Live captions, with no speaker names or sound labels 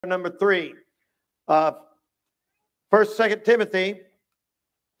Number 3. 1st, 2nd Timothy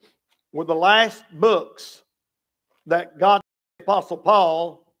were the last books that God gave the Apostle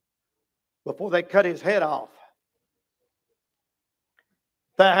Paul before they cut his head off.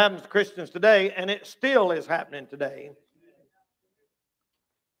 That happens to Christians today, and it still is happening today.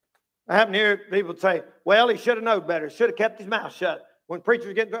 I happen to hear people say, well, he should have known better. Should have kept his mouth shut. When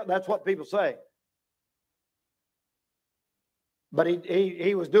preachers get drunk, that's what people say. But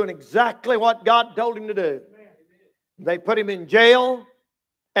he was doing exactly what God told him to do. They put him in jail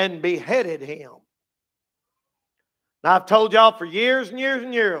and beheaded him. Now, I've told y'all for years and years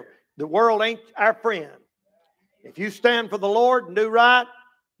and years, the world ain't our friend. If you stand for the Lord and do right,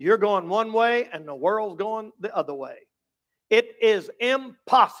 you're going one way and the world's going the other way. It is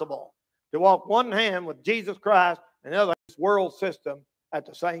impossible to walk one hand with Jesus Christ and the other this world system at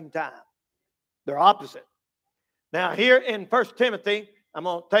the same time. They're opposite. Now, here in 1 Timothy, I'm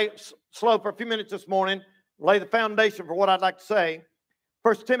going to take slow for a few minutes this morning, lay the foundation for what I'd like to say.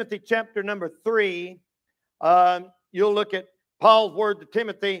 1 Timothy chapter number 3, you'll look at Paul's word to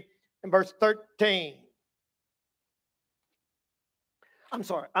Timothy in verse 13. I'm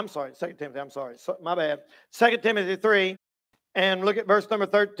sorry, 2 Timothy, I'm sorry, my bad. 2 Timothy 3, and look at verse number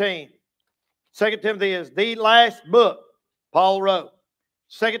 13. 2 Timothy is the last book Paul wrote.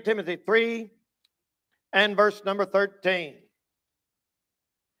 2 Timothy 3 and verse number 13.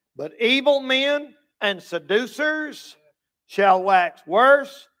 But evil men and seducers shall wax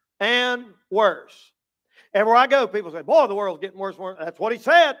worse and worse. Everywhere I go, people say, boy, the world's getting worse and worse. That's what he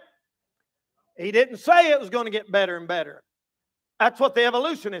said. He didn't say it was going to get better and better. That's what the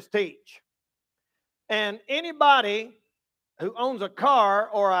evolutionists teach. And anybody who owns a car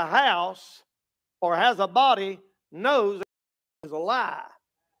or a house or has a body knows it's a lie.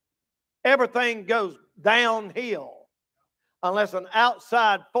 Everything goes downhill unless an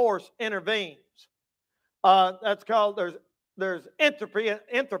outside force intervenes. That's called, there's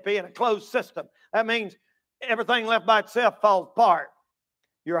entropy in a closed system. That means everything left by itself falls apart.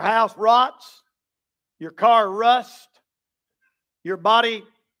 Your house rots, your car rusts, your body,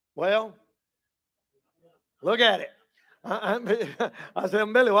 well, look at it. I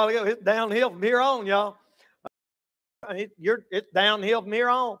said, Billy, a while ago, it's downhill from here on, y'all. It's downhill from here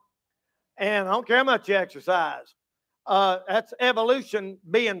on. And I don't care how much you exercise. That's evolution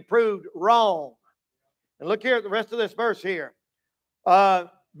being proved wrong. And look here at the rest of this verse here.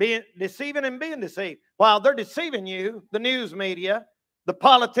 Being deceiving and being deceived. While they're deceiving you, the news media, the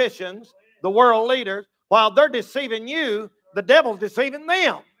politicians, the world leaders, while they're deceiving you, the devil's deceiving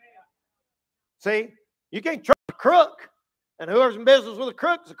them. See, you can't trust a crook. And whoever's in business with a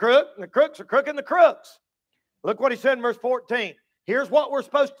crook's a crook, and the crooks are crooking the crooks. Look what he said in verse 14. Here's what we're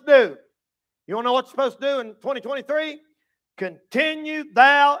supposed to do. You want to know what you're supposed to do in 2023? Continue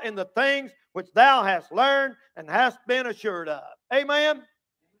thou in the things which thou hast learned and hast been assured of. Amen?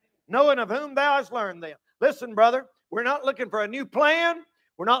 Knowing of whom thou hast learned them. Listen, brother, we're not looking for a new plan.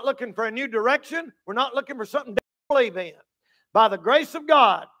 We're not looking for a new direction. We're not looking for something to believe in. By the grace of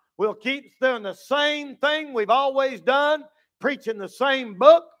God, we'll keep doing the same thing we've always done, preaching the same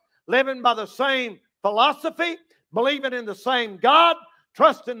book, living by the same philosophy, believing in the same God,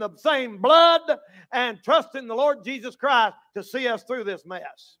 trusting the same blood, and trusting the Lord Jesus Christ to see us through this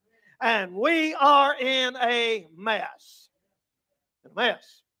mess. And we are in a mess. A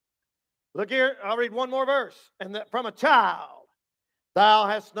mess. Look here, I'll read one more verse. And that from a child thou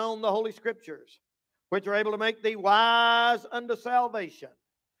hast known the Holy Scriptures, which are able to make thee wise unto salvation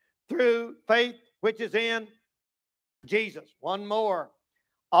through faith which is in Jesus. One more.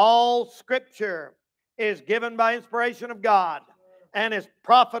 All Scripture is given by inspiration of God and is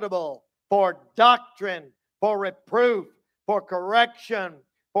profitable for doctrine, for reproof, for correction,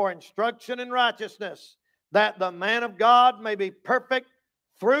 for instruction in righteousness, that the man of God may be perfect,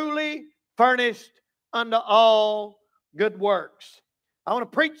 truly furnished unto all good works. I want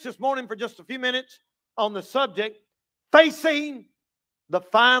to preach this morning for just a few minutes on the subject, facing the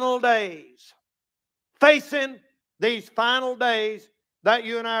final days. Facing these final days that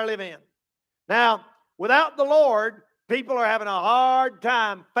you and I live in. Now, without the Lord, people are having a hard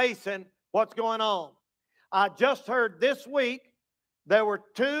time facing what's going on. I just heard this week there were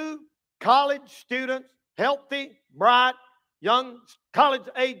 2 college students, healthy, bright, young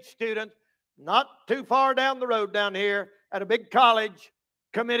college-age students, not too far down the road down here at a big college,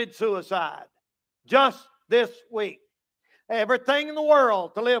 committed suicide. Just this week. Everything in the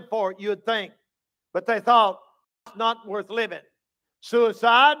world to live for, you would think. But they thought, it's not worth living.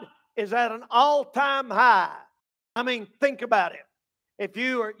 Suicide is at an all-time high. I mean, think about it. If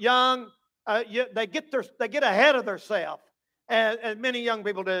you are young, they get ahead of themselves as many young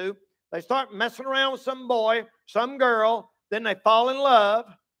people do. They start messing around with some boy, some girl, then they fall in love.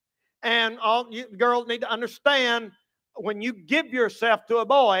 And all you girls need to understand, when you give yourself to a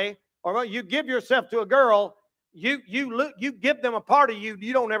boy or you give yourself to a girl, you give them a part of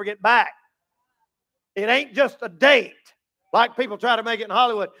you don't ever get back. It ain't just a date like people try to make it in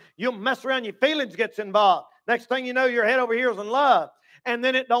Hollywood. You'll mess around, your feelings gets involved. Next thing you know, your head over heels in love. And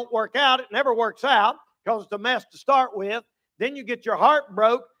then it don't work out. It never works out because it's a mess to start with. Then you get your heart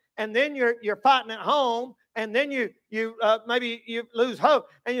broke, and then you're fighting at home, and then maybe you lose hope,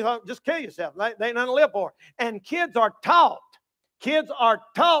 and you thought, just kill yourself. They ain't nothing to live for. And kids are taught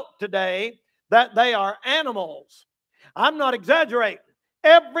today that they are animals. I'm not exaggerating.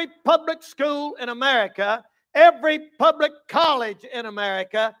 Every public school in America, every public college in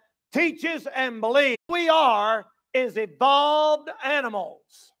America teaches and believes we are is evolved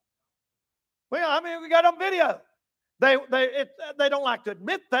animals. Well, we got on video. They don't like to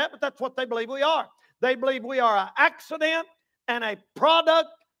admit that, but that's what they believe we are. They believe we are an accident and a product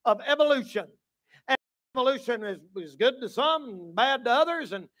of evolution. And evolution is good to some and bad to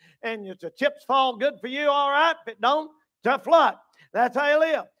others, and if the chips fall good for you, all right. If it don't, tough luck. That's how you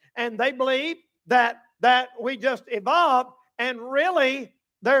live. And they believe that we just evolved, and really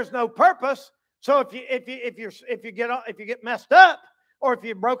there's no purpose. So if you get messed up, or if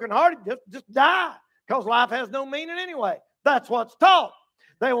you're brokenhearted, just die, because life has no meaning anyway. That's what's taught.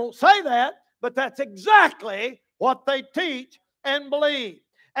 They won't say that, but that's exactly what they teach and believe.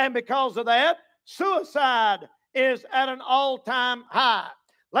 And because of that, suicide is at an all-time high.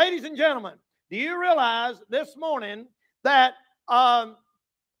 Ladies and gentlemen, do you realize this morning that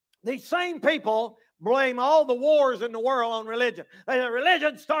these same people blame all the wars in the world on religion? They say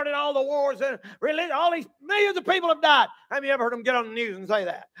religion started all the wars, and religion, all these millions of people have died. Have you ever heard them get on the news and say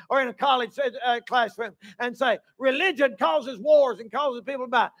that? Or in a college classroom and say religion causes wars and causes people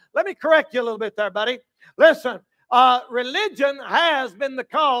to die? Let me correct you a little bit there, buddy. Listen, religion has been the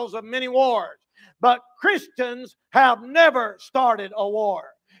cause of many wars, but Christians have never started a war.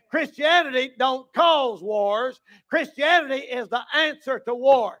 Christianity don't cause wars. Christianity is the answer to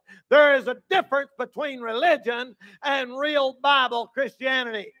war. There is a difference between religion and real Bible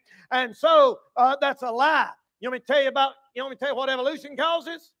Christianity. And so that's a lie. You want me to tell you what evolution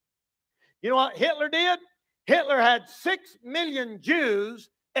causes? You know what Hitler did? Hitler had 6 million Jews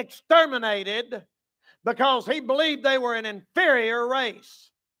exterminated because he believed they were an inferior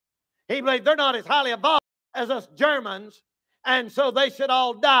race. He believed they're not as highly evolved as us Germans, and so they should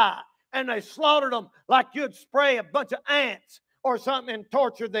all die. And they slaughtered them like you'd spray a bunch of ants or something and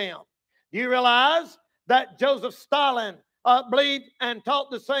torture them. Do you realize that Joseph Stalin believed and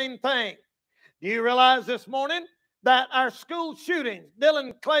taught the same thing? Do you realize this morning that our school shootings,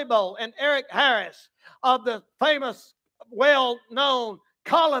 Dylan Klebold and Eric Harris, of the famous, well-known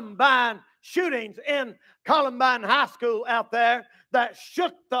Columbine shootings in Columbine High School out there that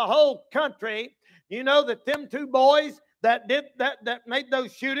shook the whole country, you know that them two boys that made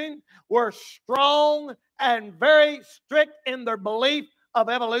those shootings were strong and very strict in their belief of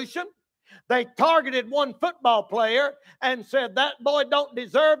evolution. They targeted one football player and said that boy don't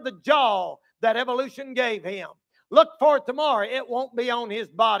deserve the jaw that evolution gave him. Look for it tomorrow. It won't be on his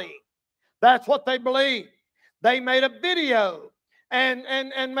body. That's what they believe. They made a video and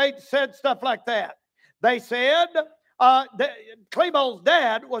said stuff like that. They said Klebold's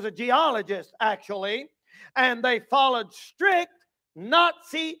dad was a geologist, actually, and they followed strict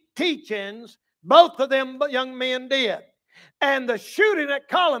Nazi teachings. Both of them young men did. And the shooting at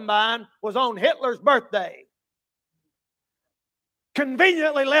Columbine was on Hitler's birthday.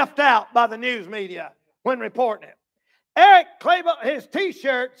 Conveniently left out by the news media when reporting it. Eric Klebold, his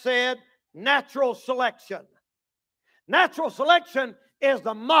t-shirt said, natural selection. Natural selection is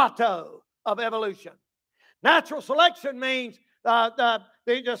the motto of evolution. Natural selection means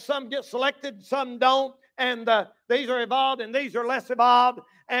some get selected, some don't, and these are evolved and these are less evolved,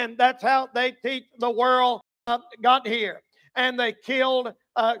 and that's how they teach the world got here. And they killed,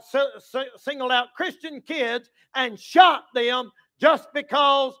 singled out Christian kids and shot them just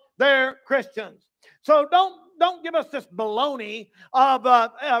because they're Christians. So don't give us this baloney of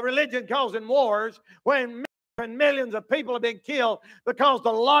religion causing wars when millions of people have been killed because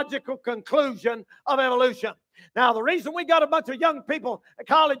the logical conclusion of evolution. Now, the reason we got a bunch of young people at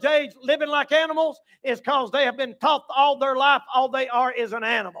college age living like animals is because they have been taught all their life all they are is an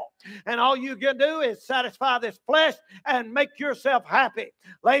animal. And all you can do is satisfy this flesh and make yourself happy.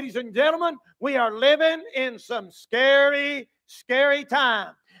 Ladies and gentlemen, we are living in some scary, scary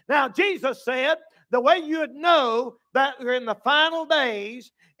time. Now, Jesus said the way you would know that we're in the final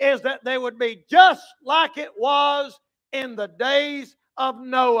days is that they would be just like it was in the days of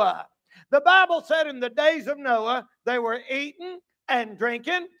Noah. The Bible said in the days of Noah, they were eating and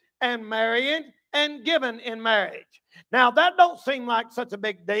drinking and marrying and given in marriage. Now, that don't seem like such a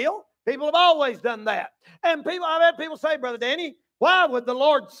big deal. People have always done that. And I've had people say, Brother Danny, why would the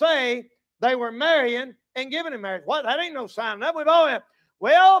Lord say they were marrying and giving in marriage? What? That ain't no sign of that. We've always,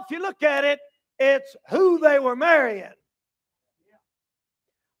 well, if you look at it, it's who they were marrying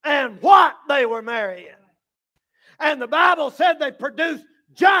and what they were marrying. And the Bible said they produced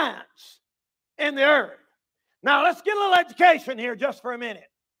giants in the earth. Now, let's get a little education here just for a minute.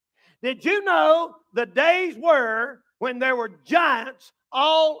 Did you know the days were when there were giants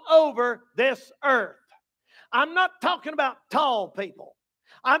all over this earth? I'm not talking about tall people.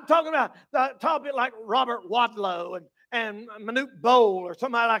 I'm talking about tall people like Robert Wadlow and Manute Bowl or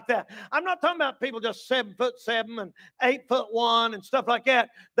somebody like that. I'm not talking about people just 7'7" and 8'1" and stuff like that.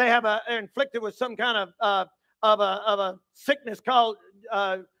 They're inflicted with some kind of a sickness called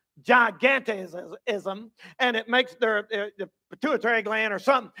gigantism, and it makes their pituitary gland or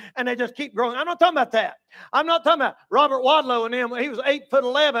something, and they just keep growing. I'm not talking about that. I'm not talking about Robert Wadlow and him. He was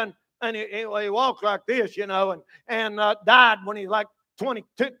 8'11", and he walked like this, you know, and died when he was like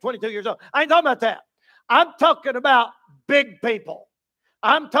 22 years old. I ain't talking about that. I'm talking about big people.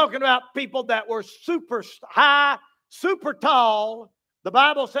 I'm talking about people that were super high, super tall. The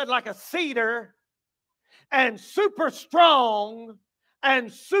Bible said like a cedar, and super strong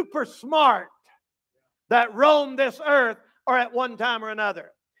and super smart, that roam this earth or at one time or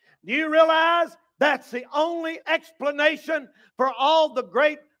another. Do you realize that's the only explanation for all the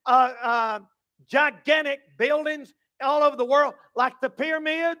great gigantic buildings all over the world, like the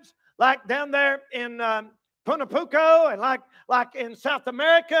pyramids, like down there in Punapuco, and like in South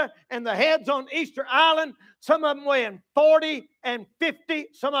America, and the heads on Easter Island, some of them weighing 40 and 50,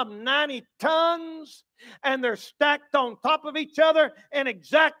 some of them 90 tons, and they're stacked on top of each other in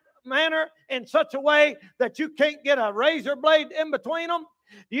exact manner in such a way that you can't get a razor blade in between them.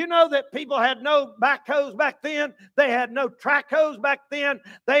 Do you know that people had no backhoes back then? They had no track hoes back then.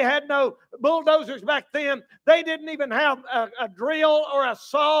 They had no bulldozers back then. They didn't even have a drill or a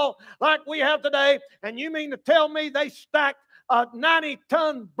saw like we have today. And you mean to tell me they stacked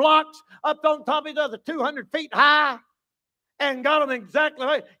 90-ton blocks up on top of each other 200 feet high and got them exactly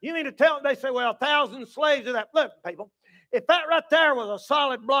right? You mean to tell them, they say, well, 1,000 slaves of that. Look, people, if that right there was a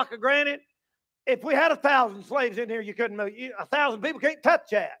solid block of granite, if we had 1,000 slaves in here, you couldn't move. 1,000 people can't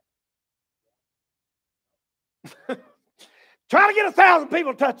touch that. Try to get 1,000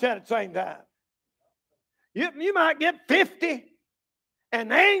 people to touch that at the same time. You might get 50,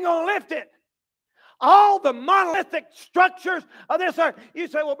 and they ain't going to lift it. All the monolithic structures of this earth. You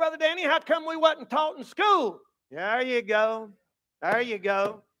say, well, Brother Danny, how come we wasn't taught in school? There you go. There you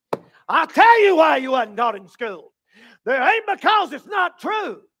go. I'll tell you why you wasn't taught in school. There ain't because it's not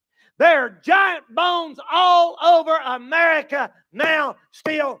true. There are giant bones all over America now,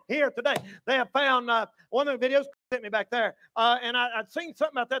 still here today. They have found one of the videos sent me back there, and I'd seen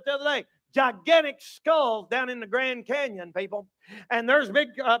something about that the other day. Gigantic skulls down in the Grand Canyon, people, and there's big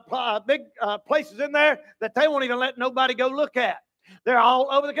places in there that they won't even let nobody go look at. They're all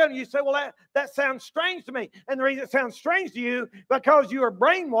over the country. You say, well, that sounds strange to me. And the reason it sounds strange to you, because you are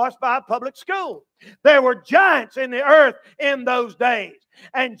brainwashed by a public school. There were giants in the earth in those days.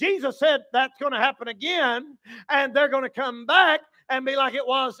 And Jesus said that's going to happen again. And they're going to come back and be like it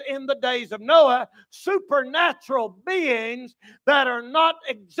was in the days of Noah. Supernatural beings that are not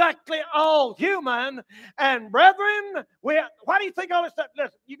exactly all human. And brethren, why do you think all this stuff?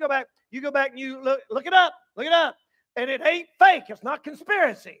 Listen, you go back and you look it up. Look it up. And it ain't fake. It's not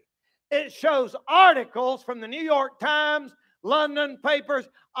conspiracy. It shows articles from the New York Times, London papers,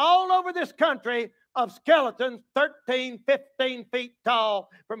 all over this country of skeletons 13, 15 feet tall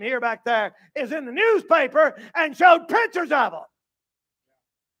from here back there is in the newspaper and showed pictures of them.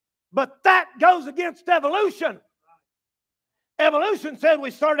 But that goes against evolution. Evolution said we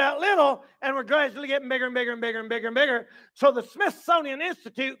started out little and we're gradually getting bigger and bigger and bigger and bigger and bigger. So the Smithsonian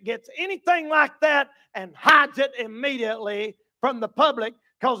Institute gets anything like that and hides it immediately from the public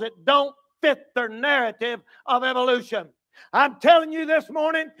because it don't fit their narrative of evolution. I'm telling you this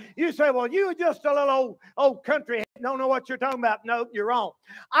morning, you say, well, you're just a little old country hick, don't know what you're talking about. No, you're wrong.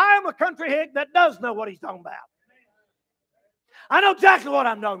 I am a country hick that does know what he's talking about. I know exactly what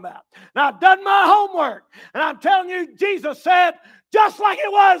I'm talking about. Now, I've done my homework. And I'm telling you, Jesus said, just like it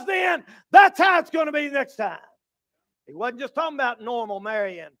was then, that's how it's going to be next time. He wasn't just talking about normal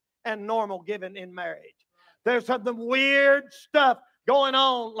marrying and normal giving in marriage. There's something weird stuff going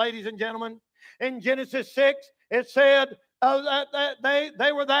on, ladies and gentlemen. In Genesis 6, it said that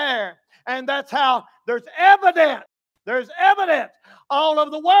they were there. And that's how there's evidence There's evidence all over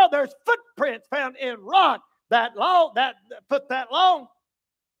the world. There's footprints found in rock that long, that foot that long.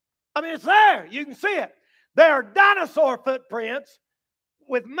 I mean, it's there. You can see it. There are dinosaur footprints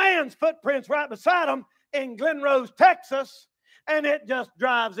with man's footprints right beside them in Glen Rose, Texas. And it just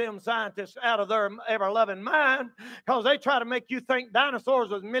drives them scientists out of their ever-loving mind, because they try to make you think dinosaurs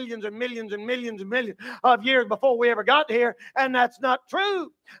was millions and millions and millions and millions of years before we ever got here, and that's not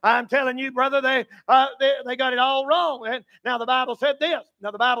true. I'm telling you, brother, they got it all wrong. And now the Bible said this.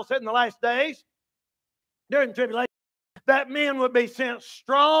 Now the Bible said in the last days, during the tribulation, that men would be sent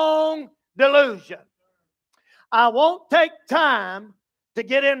strong delusion. I won't take time to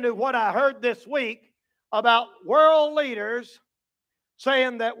get into what I heard this week about world leaders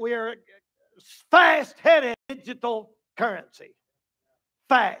saying that we're fast-headed digital currency.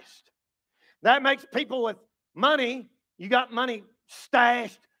 Fast. That makes people with money, you got money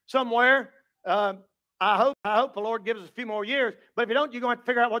stashed somewhere. I hope the Lord gives us a few more years. But if you don't, you're going to have to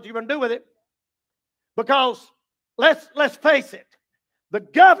figure out what you're going to do with it. Because let's face it, the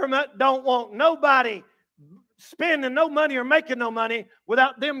government don't want nobody spending no money or making no money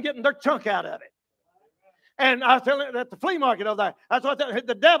without them getting their chunk out of it. And I was telling you at the flea market over there. That's what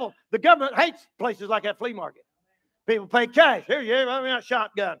the government hates places like that flea market. People pay cash. Here you have a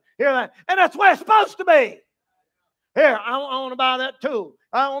shotgun. Here that. And that's where it's supposed to be. Here, I want to buy that tool.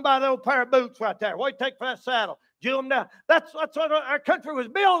 I want to buy that old pair of boots right there. What do you take for that saddle? Jew them down. That's what our country was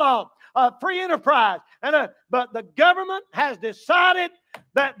built on. Free enterprise. But the government has decided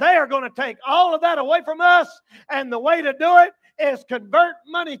that they are going to take all of that away from us. And the way to do it is convert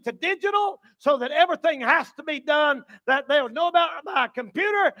money to digital, so that everything has to be done that they'll know about by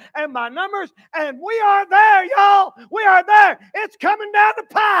computer and by numbers. And we are there, y'all. We are there. It's coming down the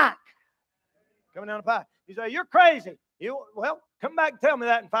pike. Coming down the pike. You say, you're crazy. Well, come back and tell me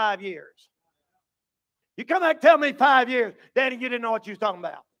that in 5 years. You come back and tell me 5 years, Daddy, you didn't know what you was talking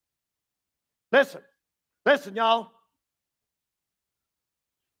about. Listen, y'all.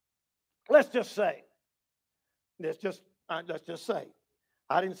 Let's just say, I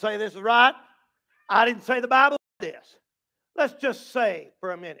didn't say this is right. I didn't say the Bible said this. Let's just say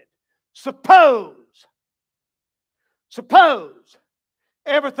for a minute. Suppose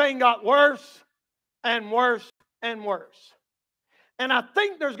everything got worse and worse and worse. And I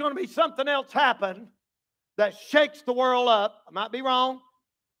think there's going to be something else happen that shakes the world up. I might be wrong.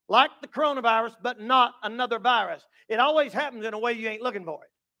 Like the coronavirus, but not another virus. It always happens in a way you ain't looking for it.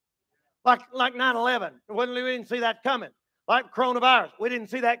 Like 9/11. We didn't see that coming. Like coronavirus. We didn't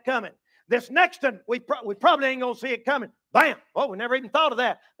see that coming. This next one, we probably ain't going to see it coming. Bam. Oh, we never even thought of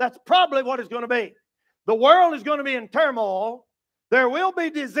that. That's probably what it's going to be. The world is going to be in turmoil. There will be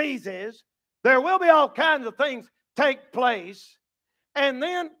diseases. There will be all kinds of things take place. And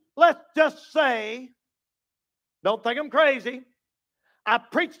then let's just say, don't think I'm crazy. I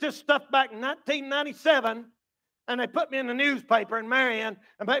preached this stuff back in 1997. And they put me in the newspaper in Marion,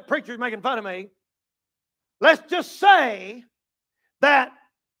 and preachers making fun of me. Let's just say that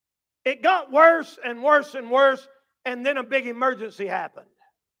it got worse and worse and worse, and then a big emergency happened.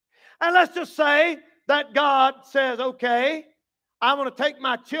 And let's just say that God says, okay, I'm going to take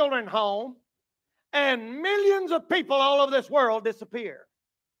my children home, and millions of people all over this world disappear.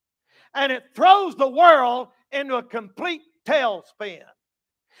 And it throws the world into a complete tailspin.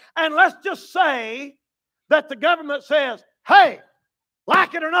 And let's just say that the government says, hey,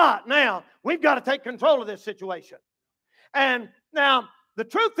 like it or not, now we've got to take control of this situation. And now the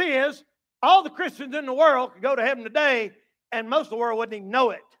truth is, all the Christians in the world could go to heaven today, and most of the world wouldn't even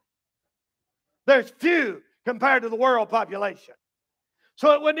know it. There's few compared to the world population.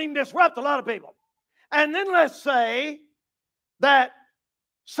 So it wouldn't even disrupt a lot of people. And then let's say that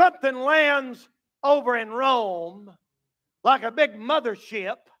something lands over in Rome, like a big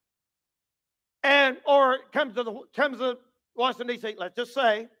mothership, or comes to Washington, D.C. Let's just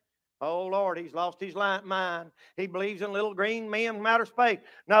say, oh, Lord, he's lost his mind. He believes in little green men from outer space.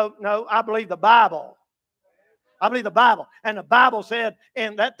 No, I believe the Bible. I believe the Bible. And the Bible said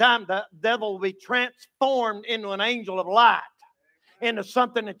in that time the devil will be transformed into an angel of light, into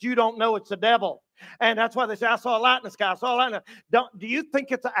something that you don't know it's the devil. And that's why they say, I saw a light in the sky. I saw a light in the... Do you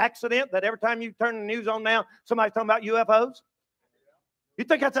think it's an accident that every time you turn the news on now, somebody's talking about UFOs? You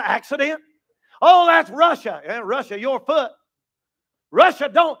think that's an accident? Oh, that's Russia. Yeah, Russia, your foot.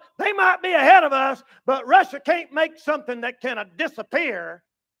 Russia they might be ahead of us, but Russia can't make something that can disappear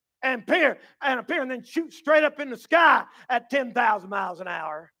and appear and then shoot straight up in the sky at 10,000 miles an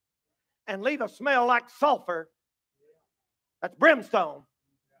hour and leave a smell like sulfur. That's brimstone.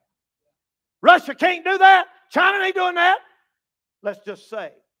 Russia can't do that. China ain't doing that. Let's just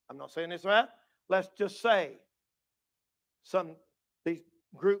say, I'm not saying this right. Let's just say these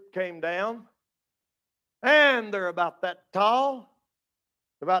group came down, and they're about that tall,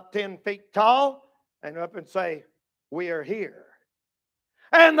 about 10 feet tall, and up and say, "We are here."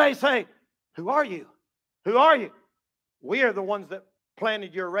 And they say, "Who are you? Who are you?" "We are the ones that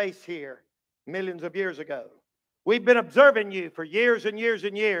planted your race here millions of years ago. We've been observing you for years and years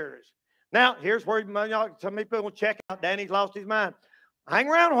and years." Now, here's where some people will check out. Danny's lost his mind. Hang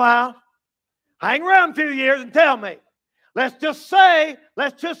around a while. Hang around a few years and tell me. Let's just say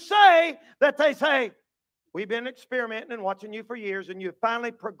that they say, "We've been experimenting and watching you for years, and you've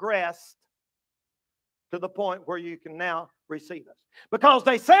finally progressed to the point where you can now receive us." Because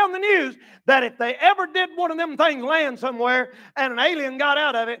they say on the news that if they ever did one of them things land somewhere and an alien got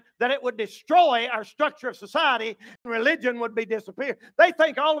out of it, that it would destroy our structure of society and religion would be disappeared. They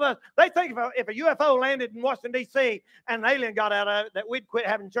think all of us, they think if a UFO landed in Washington, D.C. and an alien got out of it, that we'd quit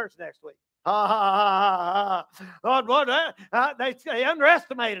having church next week. Ha, ha, ha, ha, ha. Lord, they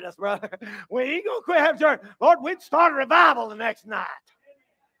underestimated us, brother. We ain't going to quit having church. Lord, we'd start a revival the next night.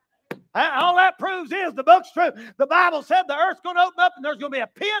 All that proves is the book's true. The Bible said the earth's going to open up and there's going to be a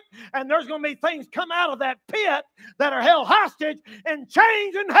pit, and there's going to be things come out of that pit that are held hostage and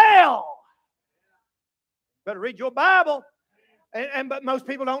chains in hell. Better read your Bible. But most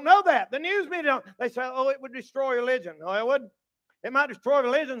people don't know that. The news media don't. They say, "Oh, it would destroy religion." No, it wouldn't. It might destroy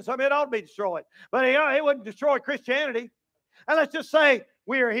religion. Some of it ought to be destroyed. But it wouldn't destroy Christianity. And let's just say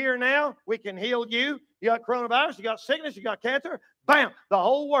we are here now. We can heal you. You got coronavirus. You got sickness. You got cancer. Bam. The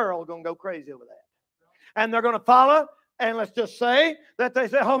whole world is going to go crazy over that. And they're going to follow. And let's just say that they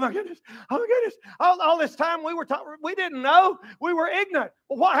say, "Oh my goodness. Oh my goodness. All this time we didn't know. We were ignorant."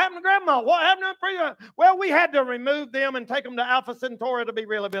 Well, what happened to Grandma? What happened to Frida? Well, we had to remove them and take them to Alpha Centauri to be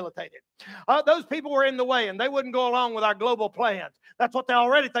rehabilitated. Those people were in the way, and they wouldn't go along with our global plans. That's what they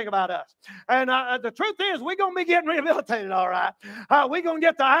already think about us. And the truth is, we're going to be getting rehabilitated, all right. We're going to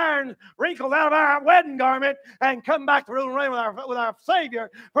get the iron wrinkled out of our wedding garment and come back to rule and reign with our Savior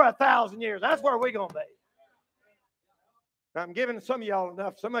for 1,000 years. That's where we're going to be. I'm giving some of y'all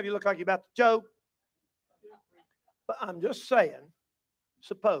enough. Some of you look like you're about to choke. But I'm just saying,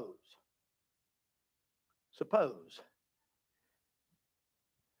 suppose.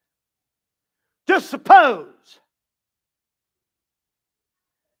 Just suppose.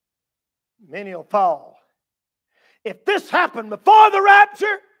 Many will fall. If this happened before the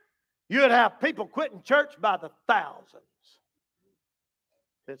rapture, you'd have people quitting church by the thousands.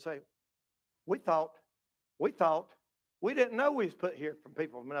 They'd say, we thought. We didn't know we was put here from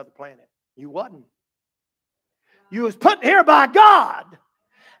people from another planet. You wasn't. You was put here by God.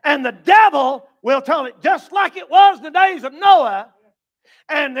 And the devil will tell it just like it was in the days of Noah.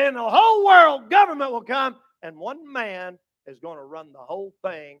 And then the whole world government will come. And one man is going to run the whole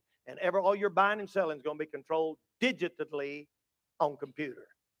thing. And all your buying and selling is going to be controlled digitally on computer.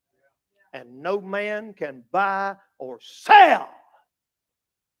 And no man can buy or sell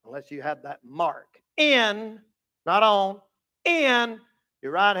unless you have that mark in, not on, in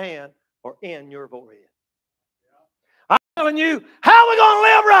your right hand or in your forehead. I'm telling you, how are we going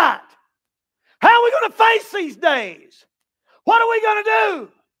to live right? How are we going to face these days? What are we going to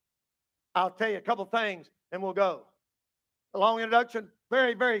do? I'll tell you a couple things and we'll go. A long introduction,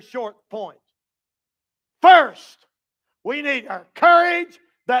 very, very short points. First, we need a courage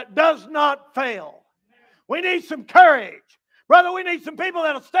that does not fail. We need some courage. Brother, we need some people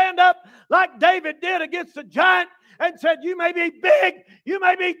that'll stand up like David did against the giant and said, "You may be big, you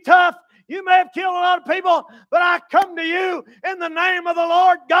may be tough, you may have killed a lot of people, but I come to you in the name of the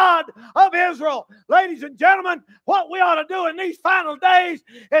Lord God of Israel." Ladies and gentlemen, what we ought to do in these final days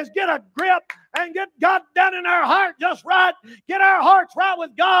is get a grip and get God down in our heart just right. Get our hearts right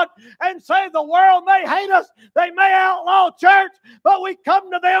with God and say the world may hate us. They may outlaw church, but we come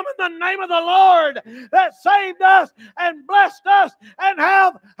to them in the name of the Lord that saved us and blessed us, and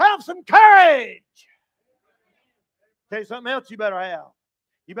have some courage. Tell you something else you better have.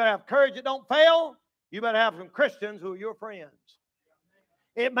 You better have courage that don't fail. You better have some Christians who are your friends.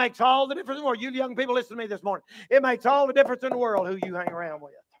 It makes all the difference in the world. You young people, listen to me this morning. It makes all the difference in the world who you hang around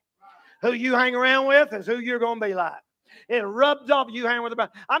with. Who you hang around with is who you're going to be like. It rubs off you hang with them.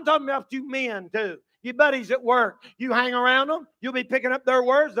 I'm talking about you men too. Your buddies at work, you hang around them. You'll be picking up their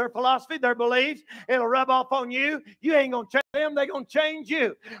words, their philosophy, their beliefs. It'll rub off on you. You ain't going to change them. They're going to change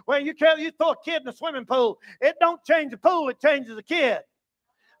you. When you throw a kid in a swimming pool, it don't change the pool. It changes the kid.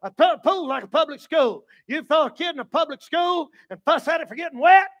 A pool like a public school. You throw a kid in a public school and fuss at it for getting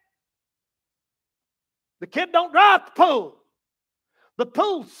wet, the kid don't dry out the pool. The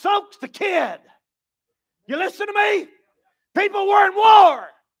pool soaks the kid. You listen to me? People were in war.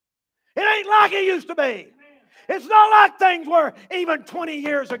 It ain't like it used to be. It's not like things were even 20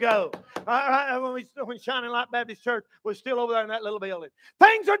 years ago. When Shining Light Baptist Church was still over there in that little building.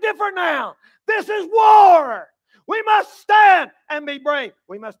 Things are different now. This is war. We must stand and be brave.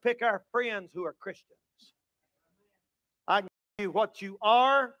 We must pick our friends who are Christians. I can tell you what you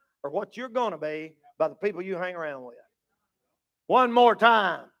are or what you're going to be by the people you hang around with. One more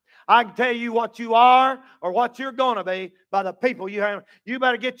time. I can tell you what you are or what you're going to be by the people you have. You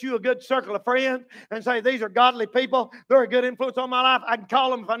better get you a good circle of friends and say, these are godly people. They're a good influence on my life. I can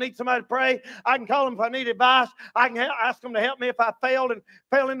call them if I need somebody to pray. I can call them if I need advice. I can ask them to help me if I failed and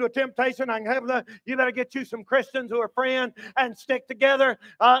fell into a temptation. I can help them. You better get you some Christians who are friends and stick together.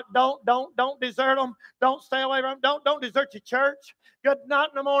 Don't desert them. Don't stay away from them. Don't desert your church. Good night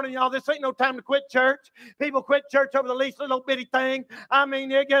in the morning, y'all. This ain't no time to quit church. People quit church over the least little bitty thing. I mean,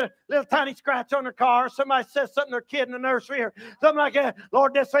 they get a little tiny scratch on their car. Somebody says something to their kid in the nursery or something like that.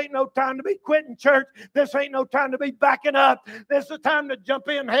 Lord, this ain't no time to be quitting church. This ain't no time to be backing up. This is the time to jump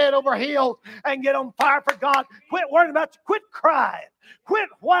in head over heels and get on fire for God. Quit worrying about you. Quit crying. Quit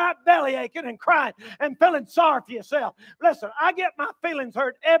white belly aching and crying and feeling sorry for yourself. Listen, I get my feelings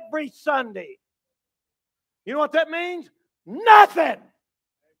hurt every Sunday. You know what that means? Nothing.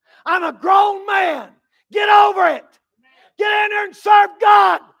 I'm a grown man. Get over it. Get in there and serve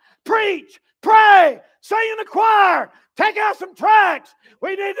God. Preach, pray, sing in the choir, take out some tracts.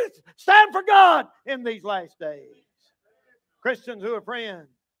 We need to stand for God in these last days. Christians who are friends.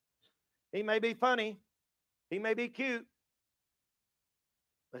 He may be funny. He may be cute.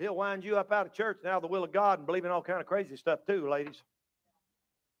 But he'll wind you up out of church and out of the will of God and believe in all kind of crazy stuff too, ladies.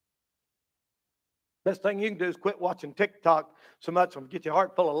 Best thing you can do is quit watching TikTok so much and get your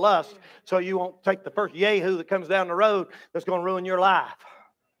heart full of lust so you won't take the first yahoo that comes down the road that's going to ruin your life.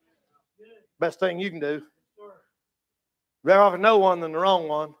 Best thing you can do. Better off know one than the wrong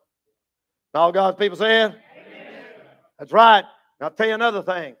one. And all God's people said? Amen. That's right. Now, I'll tell you another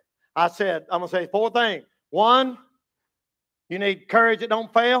thing. I'm going to say 4 things. 1, you need courage that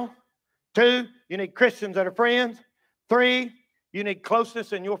don't fail. 2, you need Christians that are friends. 3, you need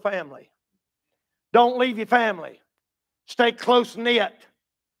closeness in your family. Don't leave your family. Stay close-knit.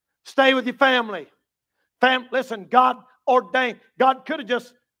 Stay with your family. Listen, God ordained. God could have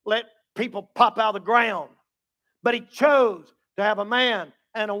just let people pop out of the ground. But He chose to have a man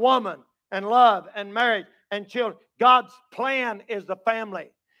and a woman and love and marriage and children. God's plan is the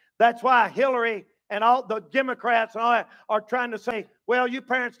family. That's why Hillary and all the Democrats and all that are trying to say, well, you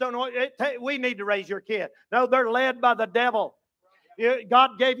parents don't know. We need to raise your kid. No, they're led by the devil.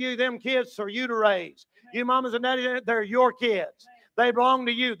 God gave you them kids for you to raise. You mamas and daddies, they're your kids. They belong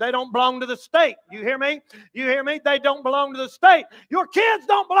to you. They don't belong to the state. You hear me? You hear me? They don't belong to the state. Your kids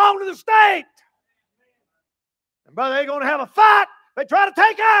don't belong to the state. And brother, they're going to have a fight. They try to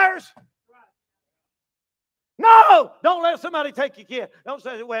take ours. No, don't let somebody take your kid. Don't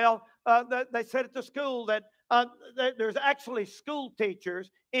say, well, they said at the school that there's actually school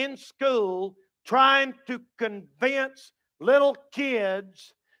teachers in school trying to convince little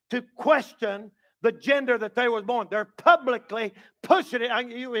kids to question the gender that they were born. They're publicly pushing it.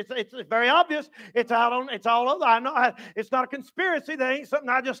 It's very obvious. It's all over. I know it's not a conspiracy. That ain't something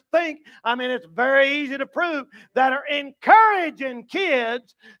I just think. I mean, it's very easy to prove that are encouraging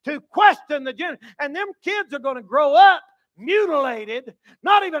kids to question the gender. And them kids are going to grow up mutilated,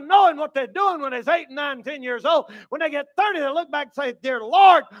 not even knowing what they're doing when they're 8, 9, 10 years old. When they get 30, they look back and say, dear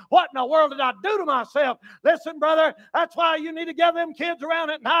Lord, what in the world did I do to myself? Listen, brother, that's why you need to gather them kids around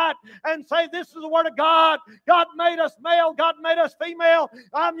at night and say, this is the word of God. God made us male. God made us female.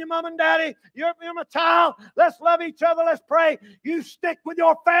 I'm your mom and daddy. You're my child. Let's love each other. Let's pray. You stick with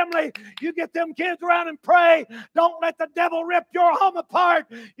your family. You get them kids around and pray. Don't let the devil rip your home apart.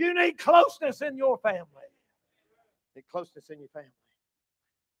 You need closeness in your family. Need closeness in your family.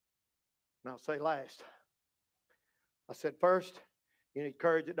 And I'll say last. I said first, you need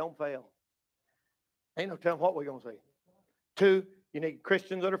courage that don't fail. Ain't no telling what we're going to see. 2, you need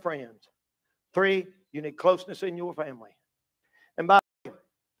Christians that are friends. 3, you need closeness in your family. And by the way,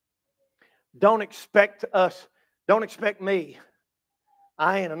 don't expect me.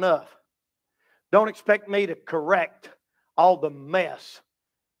 I ain't enough. Don't expect me to correct all the mess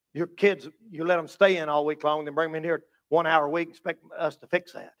your kids, you let them stay in all week long, then bring them in here 1 hour a week, expect us to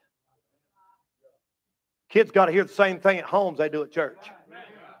fix that. Kids got to hear the same thing at home as they do at church.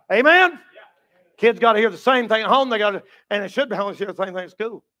 Amen? Kids got to hear the same thing at home, and they should be home to hear the same thing at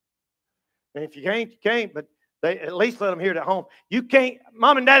school. And if you can't, you can't, but they at least let them hear it at home. You can't,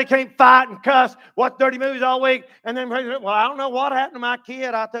 mom and daddy can't fight and cuss, watch dirty movies all week, and then, well, I don't know what happened to my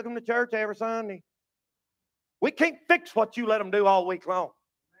kid. I took him to church every Sunday. We can't fix what you let them do all week long.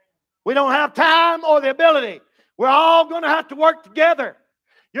 We don't have time or the ability. We're all going to have to work together.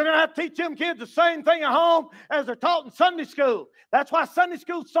 You're going to have to teach them kids the same thing at home as they're taught in Sunday school. That's why Sunday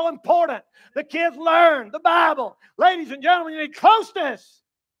school is so important. The kids learn the Bible. Ladies and gentlemen, you need closeness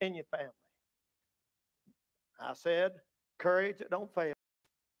in your family. I said, courage that don't fail.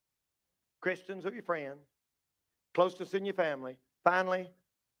 Christians are your friend. Closeness in your family. Finally,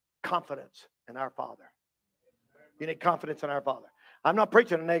 confidence in our Father. You need confidence in our Father. I'm not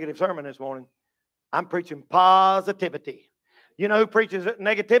preaching a negative sermon this morning. I'm preaching positivity. You know who preaches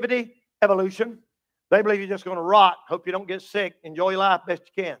negativity? Evolution. They believe you're just going to rot. Hope you don't get sick. Enjoy your life best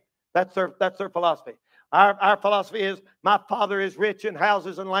you can. That's their philosophy. Our philosophy is, my Father is rich in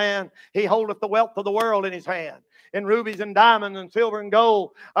houses and land. He holdeth the wealth of the world in his hand. In rubies and diamonds and silver and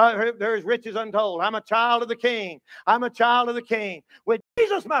gold, there is riches untold. I'm a child of the King. I'm a child of the King. With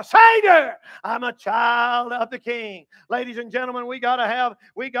Jesus, my Savior, I'm a child of the King. Ladies and gentlemen, we gotta have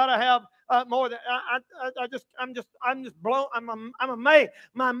more than I'm just blown. I'm amazed.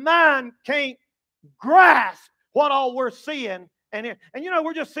 My mind can't grasp what all we're seeing. And you know,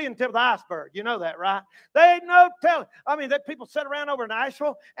 we're just seeing the tip of the iceberg. You know that, right? They ain't no telling. I mean, that people sit around over in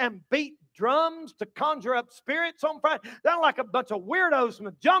Nashville and beat drums to conjure up spirits on Friday. They're like a bunch of weirdos from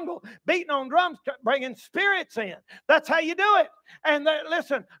the jungle beating on drums, bringing spirits in. That's how you do it. And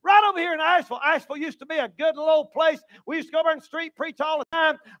listen, right over here in Asheville used to be a good little old place. We used to go over in the street, preach all the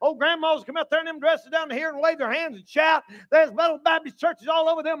time. Old grandmas would come out there in them dresses down here and wave their hands and shout. There's little Baptist churches all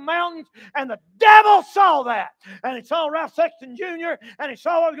over them mountains. And the devil saw that. And he saw Ralph Sexton Jr. and he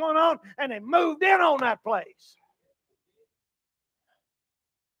saw what was going on. And they moved in on that place.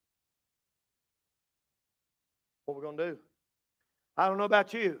 What we're going to do? I don't know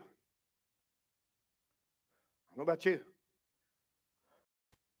about you. I don't know about you.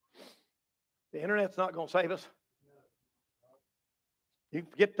 The internet's not going to save us. You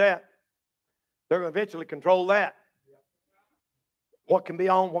forget that. They're going to eventually control that. What can be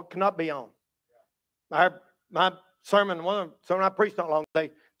on, what cannot be on. My sermon, one of the sermon I preached not long ago,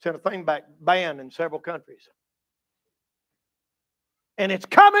 they sent a thing back banned in several countries. And it's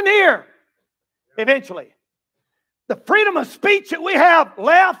coming here eventually. The freedom of speech that we have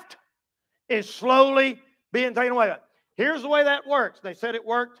left is slowly being taken away. Here's the way that works. They said it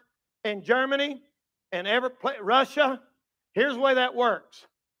worked in Germany and Russia. Here's the way that works.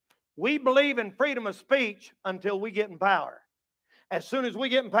 We believe in freedom of speech until we get in power. As soon as we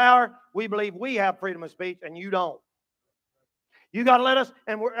get in power, we believe we have freedom of speech and you don't. You got to let us,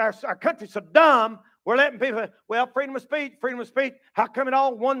 and our country's so dumb, we're letting people, well, freedom of speech. How come it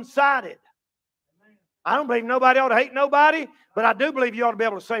all one-sided? I don't believe nobody ought to hate nobody, but I do believe you ought to be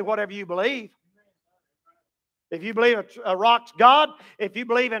able to say whatever you believe. If you believe a rock's God, if you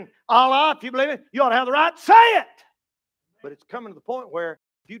believe in Allah, if you believe it, you ought to have the right to say it. But it's coming to the point where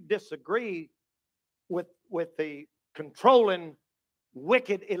if you disagree with the controlling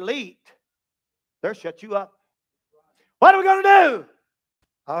wicked elite, they'll shut you up. What are we going to do?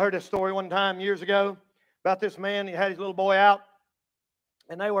 I heard this story one time years ago about this man. He had his little boy out,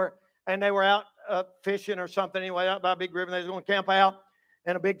 and they were out fishing or something anyway, out by a big river. They was going to camp out,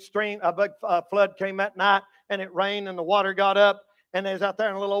 and a big flood came that night, and it rained, and the water got up, and they was out there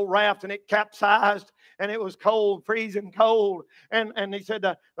in a little old raft, and it capsized, and it was cold, freezing cold. And he said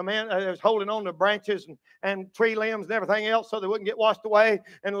the man was holding on to branches and tree limbs and everything else so they wouldn't get washed away.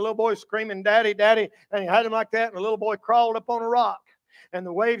 And the little boy screaming, "Daddy, Daddy!" And he had him like that, and the little boy crawled up on a rock. And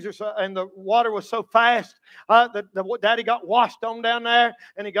the waves and the water was so fast that the daddy got washed on down there,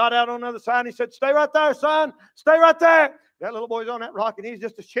 and he got out on the other side, and he said, "Stay right there, son. Stay right there." That little boy's on that rock, and he's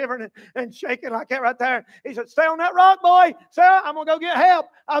just shivering and shaking like that right there. He said, "Stay on that rock, boy. Sarah, I'm going to go get help.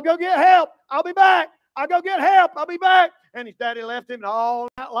 I'll go get help. I'll be back. I'll go get help. I'll be back." And his daddy left him all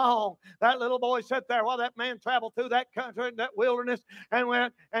night long. That little boy sat there while that man traveled through that country, that wilderness, and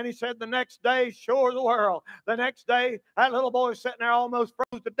went. And he said the next day, sure as the world, the next day, that little boy was sitting there almost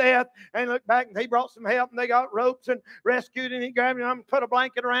froze to death. And looked back, and he brought some help, and they got ropes and rescued him. He grabbed him and put a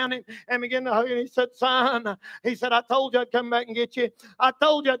blanket around him and began to hug him. He said, "Son," he said, "I told you I'd come back and get you. I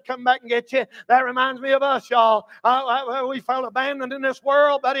told you I'd come back and get you." That reminds me of us, y'all. We felt abandoned in this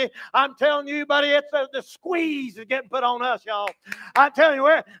world, buddy. I'm telling you, buddy, it's the squeeze is getting put on us, y'all. I tell you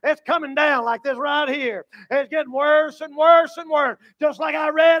where it's coming down like this right here. It's getting worse and worse and worse. Just like I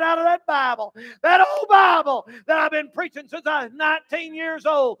read out of that Bible. That old Bible that I've been preaching since I was 19 years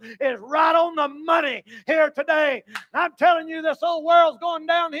old is right on the money here today. I'm telling you, this old world's going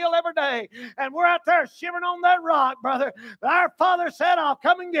downhill every day. And we're out there shivering on that rock, brother. But our Father said, "I'll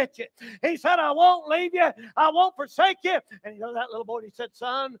come and get you." He said, "I won't leave you. I won't forsake you." And you know that little boy, he said,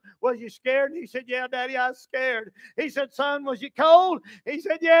 "Son, was you scared?" And he said, "Yeah, Daddy, I was scared." He said, said, son, was you cold? He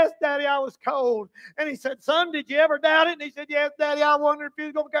said, yes, Daddy, I was cold. And he said, son, did you ever doubt it? And he said, yes, Daddy, I wondered if you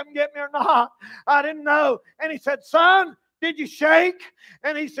was going to come and get me or not. I didn't know. And he said, son, did you shake?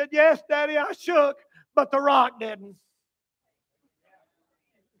 And he said, yes, Daddy, I shook, but the rock didn't.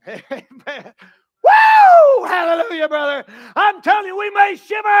 Amen. Woo! Hallelujah, brother. I'm telling you, we may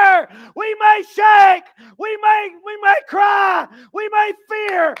shiver, we may shake, we may cry, we may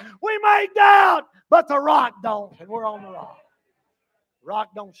fear, we may doubt, but the rock don't, and we're on the rock. Rock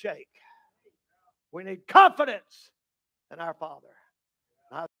don't shake. We need confidence in our Father.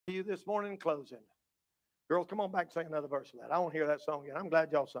 And I'll tell you this morning in closing. Girls, come on back and sing another verse of that. I want to hear that song again. I'm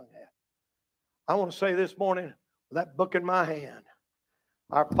glad y'all sung that. I want to say this morning, with that book in my hand,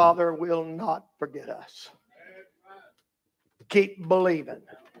 our Father will not forget us. Keep believing.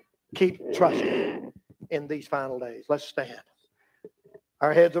 Keep trusting in these final days. Let's stand.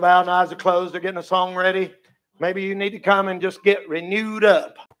 Our heads are bowed and eyes are closed. They're getting a song ready. Maybe you need to come and just get renewed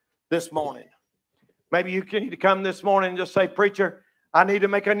up this morning. Maybe you need to come this morning and just say, preacher, I need to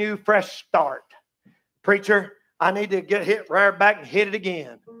make a new fresh start. Preacher, I need to get hit right back and hit it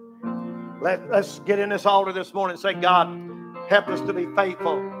again. Let's get in this altar this morning and say, God, help us to be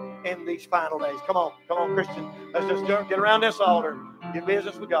faithful in these final days. Come on, Christian. Let's just get around this altar. Do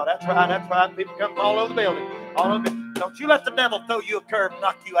business with God. That's right. People come from all over the building. Don't you let the devil throw you a curve and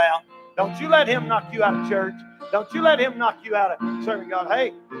knock you out. Don't you let him knock you out of church. Don't you let him knock you out of serving God.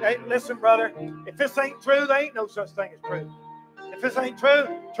 Hey, listen, brother. If this ain't true, there ain't no such thing as truth. If this ain't true,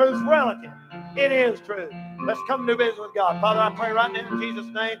 truth's relative. It is true. Let's come to do business with God. Father, I pray right now in Jesus'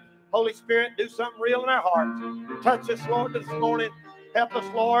 name, Holy Spirit, do something real in our hearts. Touch us, Lord, this morning. Help us,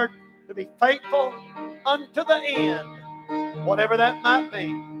 Lord, to be faithful unto the end, whatever that might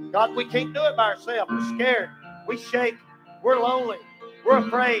be. God, we can't do it by ourselves. We're scared. We shake. We're lonely. We're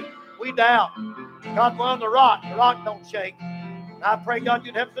afraid. We doubt. God, we're on the rock. The rock don't shake. And I pray, God,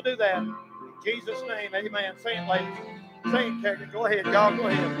 you'd help us to do that. In Jesus' name, amen. Say it, ladies. Say it, Karen. Go ahead, y'all. Go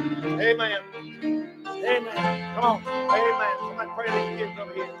ahead. Amen. Amen. Come on. Amen. Somebody pray these kids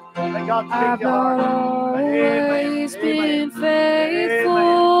over here. May God speak to your heart. Always been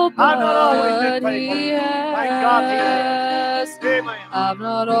faithful, I've not always been faithful. Thank God he has. Amen. I've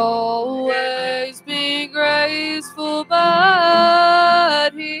not always been graceful,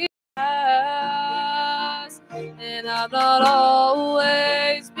 but he has. And I've not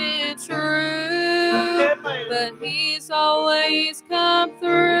always been true, but he's always come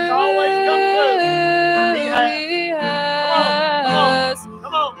through. He's always come through. He has.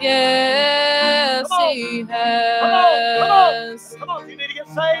 Come on. Yes, he has. Come on. You need to get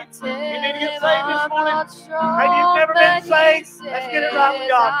saved. You need to get saved this I'm morning. not strong, Maybe you've never been but saved. he Let's get it right with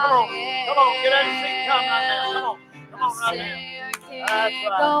God. Come on. Come on. Get out of your seat. Come right now. Come on. Come on right now. That's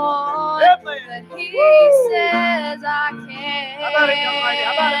right. Go on, Amen. but he says I can. How about it, young lady?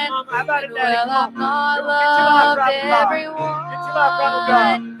 How about it, mama? How about it, daddy? Well, I've not loved loved everyone. Get your life right with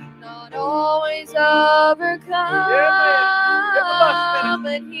God. Not always overcome,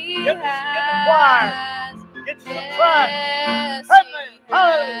 but he Get the choir. Get some yes, Amen.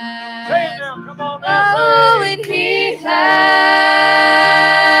 Hallelujah. Say it now. Come on now. Oh, and he has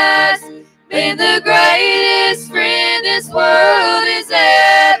been the greatest friend this world has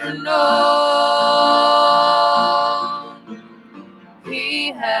ever known.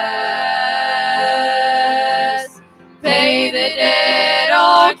 He has paid the debt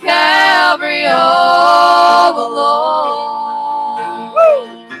on Calvary all alone. Woo!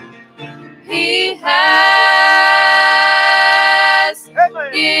 He has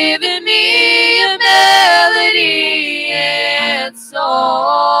given me a melody and song.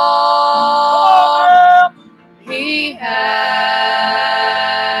 He has,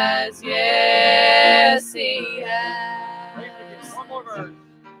 yes, he has. One more verse.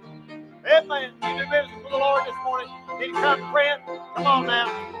 Amen. You do business with the Lord this morning. Need to come, friend. Come on now.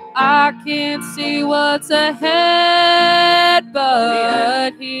 I can't see what's ahead,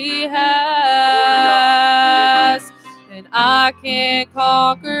 but he has. And I can't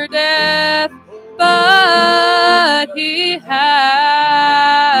conquer death, but he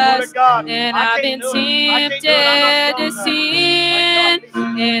has. And I've been tempted to sin,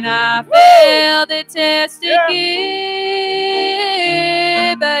 and I failed the test again,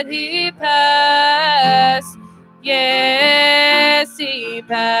 but he passed. Yes, he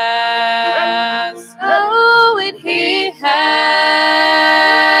passed. Oh, and he has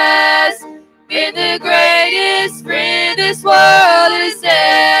been the greatest friend this world has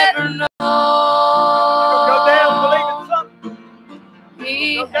ever known. Go down, believe in something.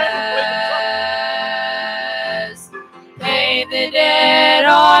 He has paid the debt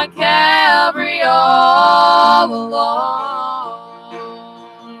on Calvary all along.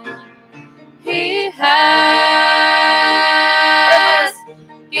 He has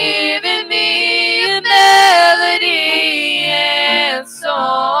given me a melody and song.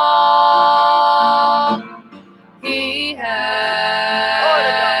 He has,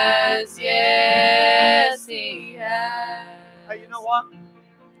 yes, he has. Hey, you know what?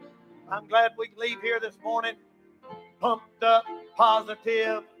 I'm glad we can leave here this morning pumped up,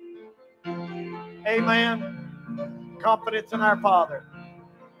 positive. Amen. Confidence in our Father.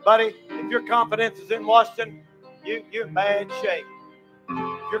 Buddy, if your confidence is in Washington, you're in bad shape.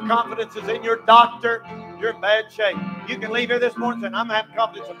 If your confidence is in your doctor, you're in bad shape. You can leave here this morning saying, I'm having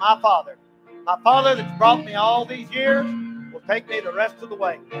confidence in my Father. My Father that's brought me all these years will take me the rest of the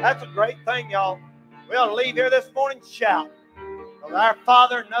way. That's a great thing, y'all. We ought to leave here this morning shout. Because our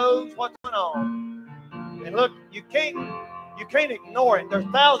Father knows what's going on. And look, you can't ignore it. There's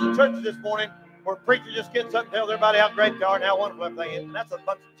thousands of churches this morning where a preacher just gets up and tells everybody how great they are and how wonderful everything is. And that's a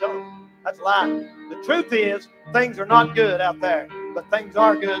bunch of junk. That's a lie. The truth is, things are not good out there, but things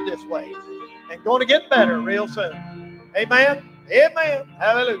are good this way. And going to get better real soon. Amen? Amen.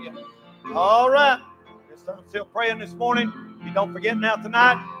 Hallelujah. All right. I'm still praying this morning. You don't forget now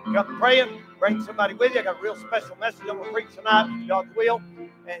tonight. Come praying. Bring somebody with you. I got a real special message I'm going to preach tonight, if God's will.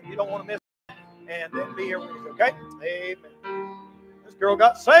 And you don't want to miss it. And then be here with us, okay? Amen. This girl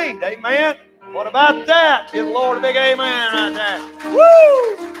got saved. Amen. What about that? Give the Lord a big amen right there.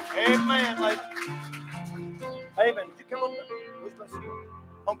 Woo! Amen, ladies. Amen. Did you come on? Who's bus?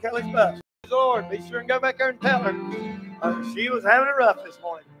 On Kelly's bus. Praise the Lord. Be sure and go back there and tell her. She was having it rough this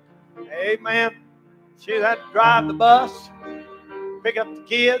morning. Amen. She had to drive the bus, pick up the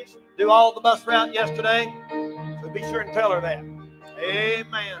kids, do all the bus route yesterday. So be sure and tell her that.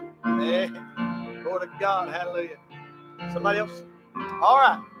 Amen. Amen. Glory to God. Hallelujah. Somebody else? All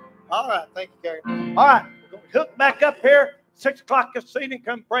right. All right. Thank you, Gary. All right. We're going to hook back up here. 6 o'clock this evening.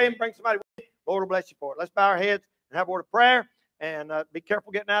 Come pray and bring somebody with you. Lord will bless you for it. Let's bow our heads and have a word of prayer. And be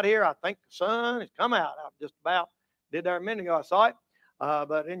careful getting out of here. I think the sun has come out. I just about did there a minute ago. I saw it.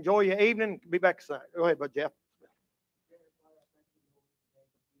 But enjoy your evening. Be back tonight. Go ahead, Bud Jeff.